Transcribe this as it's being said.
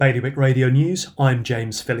Bailiwick Radio News, I'm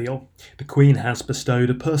James Filial. The Queen has bestowed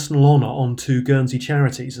a personal honour on two Guernsey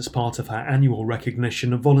charities as part of her annual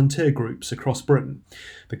recognition of volunteer groups across Britain.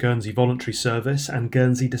 The Guernsey Voluntary Service and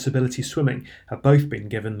Guernsey Disability Swimming have both been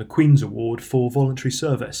given the Queen's Award for voluntary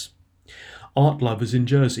service. Art lovers in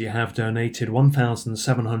Jersey have donated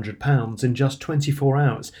 £1,700 in just 24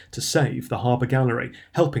 hours to save the Harbour Gallery,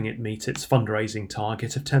 helping it meet its fundraising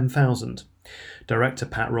target of £10,000. Director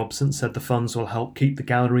Pat Robson said the funds will help keep the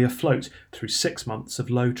gallery afloat through 6 months of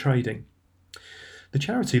low trading. The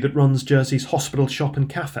charity that runs Jersey's Hospital Shop and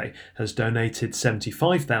Cafe has donated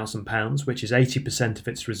 £75,000, which is 80% of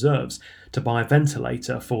its reserves, to buy a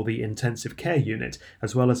ventilator for the intensive care unit,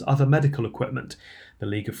 as well as other medical equipment. The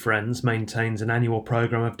League of Friends maintains an annual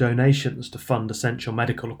programme of donations to fund essential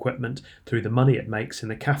medical equipment through the money it makes in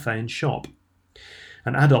the cafe and shop.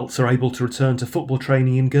 And adults are able to return to football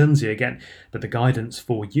training in Guernsey again, but the guidance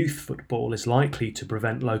for youth football is likely to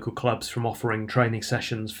prevent local clubs from offering training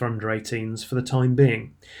sessions for under-18s for the time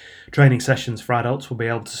being. Training sessions for adults will be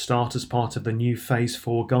able to start as part of the new Phase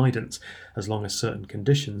 4 guidance, as long as certain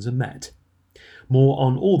conditions are met. More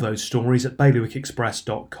on all those stories at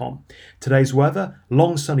bailiwickexpress.com. Today's weather,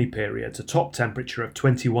 long sunny periods, a top temperature of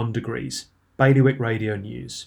 21 degrees. Bailiwick Radio News.